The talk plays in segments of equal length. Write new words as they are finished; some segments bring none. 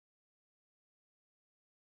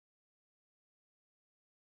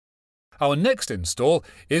Our next install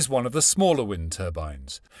is one of the smaller wind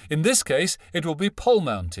turbines. In this case, it will be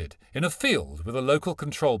pole-mounted in a field with a local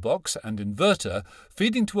control box and inverter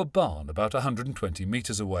feeding to a barn about 120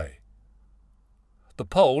 metres away. The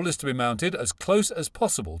pole is to be mounted as close as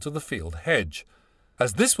possible to the field hedge,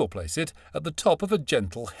 as this will place it at the top of a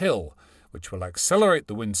gentle hill, which will accelerate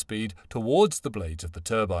the wind speed towards the blades of the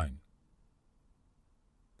turbine.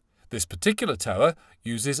 This particular tower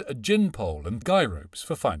uses a gin pole and guy ropes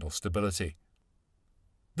for final stability.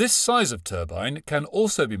 This size of turbine can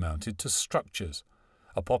also be mounted to structures.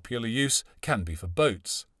 A popular use can be for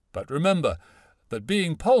boats, but remember that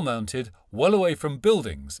being pole-mounted well away from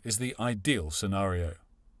buildings is the ideal scenario.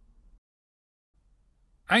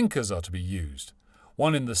 Anchors are to be used,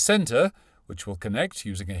 one in the centre, which will connect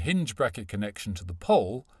using a hinge bracket connection to the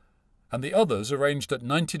pole, and the others arranged at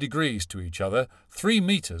 90 degrees to each other 3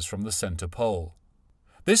 metres from the centre pole.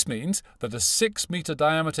 This means that a 6-metre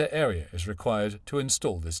diameter area is required to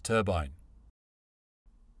install this turbine.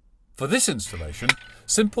 For this installation,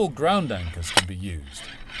 simple ground anchors can be used.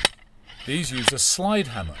 These use a slide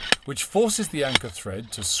hammer, which forces the anchor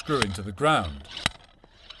thread to screw into the ground.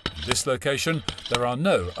 In this location, there are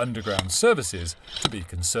no underground services to be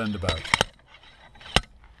concerned about.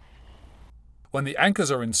 When the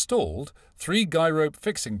anchors are installed, 3 guy rope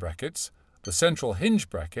fixing brackets, the central hinge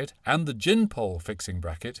bracket and the gin pole fixing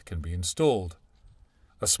bracket can be installed.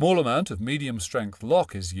 A small amount of medium-strength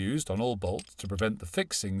lock is used on all bolts to prevent the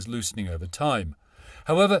fixings loosening over time.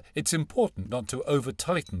 However, it's important not to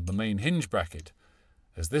over-tighten the main hinge bracket,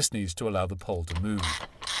 as this needs to allow the pole to move.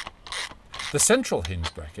 The central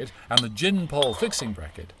hinge bracket and the gin pole fixing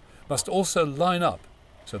bracket must also line up,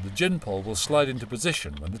 so the gin pole will slide into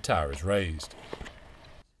position when the tower is raised.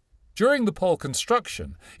 During the pole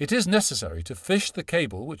construction, it is necessary to fish the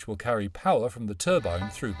cable which will carry power from the turbine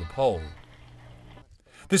through the pole.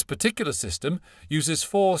 This particular system uses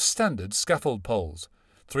 4 standard scaffold poles,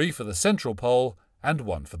 3 for the central pole and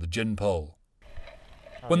 1 for the gin pole.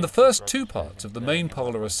 When the first 2 parts of the main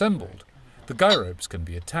pole are assembled, the guy ropes can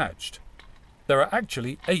be attached. There are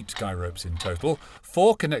actually 8 guy ropes in total,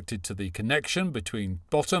 4 connected to the connection between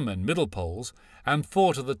bottom and middle poles, and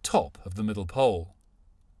 4 to the top of the middle pole.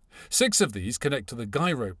 6 of these connect to the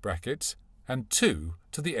guy rope brackets, and 2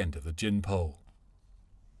 to the end of the gin pole.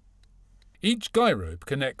 Each guy rope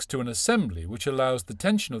connects to an assembly which allows the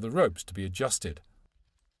tension of the ropes to be adjusted.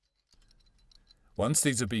 Once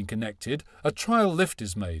these have been connected, a trial lift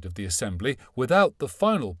is made of the assembly without the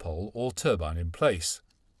final pole or turbine in place.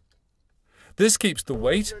 This keeps the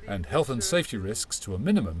weight and health and safety risks to a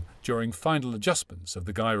minimum during final adjustments of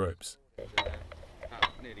the guy ropes.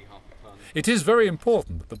 It is very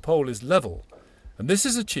important that the pole is level, and this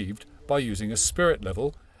is achieved by using a spirit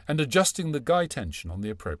level and adjusting the guy tension on the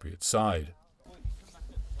appropriate side.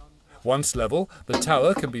 Once level, the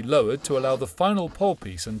tower can be lowered to allow the final pole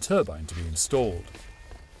piece and turbine to be installed.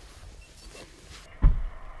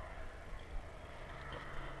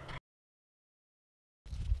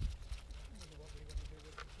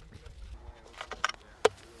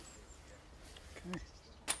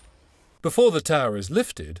 Before the tower is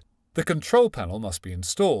lifted, the control panel must be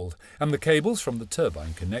installed and the cables from the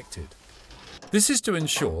turbine connected. This is to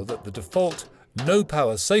ensure that the default no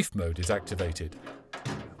power safe mode is activated,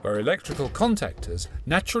 where electrical contactors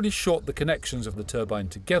naturally short the connections of the turbine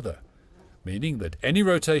together, meaning that any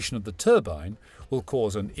rotation of the turbine will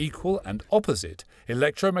cause an equal and opposite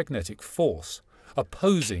electromagnetic force,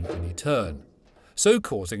 opposing any turn, so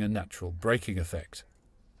causing a natural braking effect.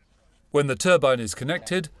 When the turbine is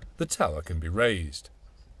connected, the tower can be raised.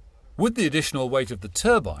 With the additional weight of the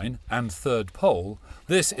turbine and third pole,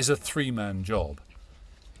 this is a 3-man job.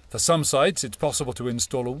 For some sites, it's possible to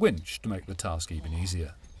install a winch to make the task even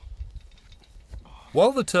easier.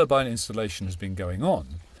 While the turbine installation has been going on,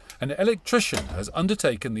 an electrician has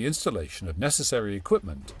undertaken the installation of necessary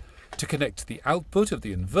equipment to connect the output of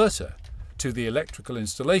the inverter to the electrical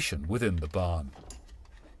installation within the barn.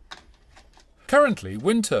 Currently,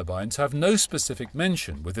 wind turbines have no specific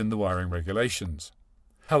mention within the wiring regulations.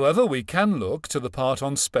 However, we can look to the part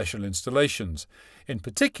on special installations, in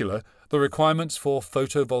particular the requirements for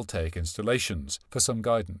photovoltaic installations, for some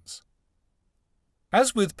guidance.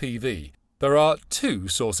 As with PV, there are 2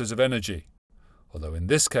 sources of energy, although in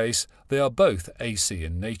this case they are both AC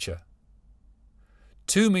in nature.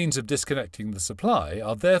 2 means of disconnecting the supply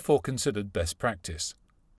are therefore considered best practice.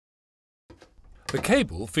 The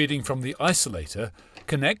cable feeding from the isolator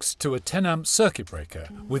connects to a 10-amp circuit breaker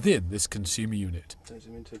within this consumer unit.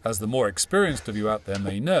 As the more experienced of you out there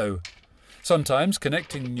may know, sometimes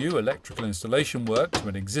connecting new electrical installation work to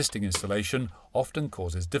an existing installation often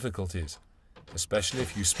causes difficulties. especially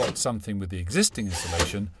if you spot something with the existing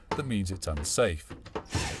installation that means it's unsafe.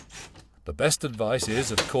 The best advice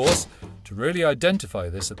is, of course, to really identify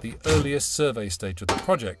this at the earliest survey stage of the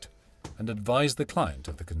project and advise the client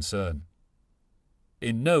of the concern.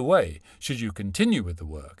 In no way should you continue with the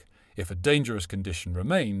work if a dangerous condition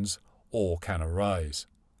remains or can arise.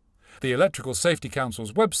 The Electrical Safety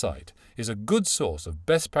Council's website is a good source of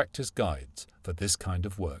best practice guides for this kind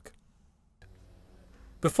of work.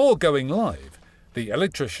 Before going live, the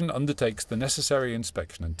electrician undertakes the necessary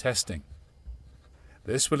inspection and testing.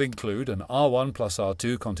 This will include an R1 plus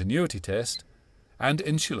R2 continuity test and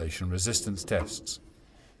insulation resistance tests.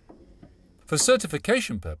 For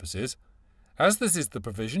certification purposes, as this is the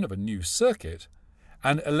provision of a new circuit,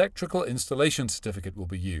 an electrical installation certificate will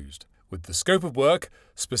be used, with the scope of work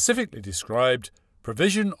specifically described,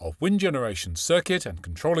 provision of wind generation circuit and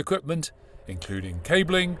control equipment, including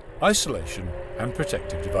cabling, isolation and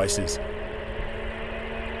protective devices.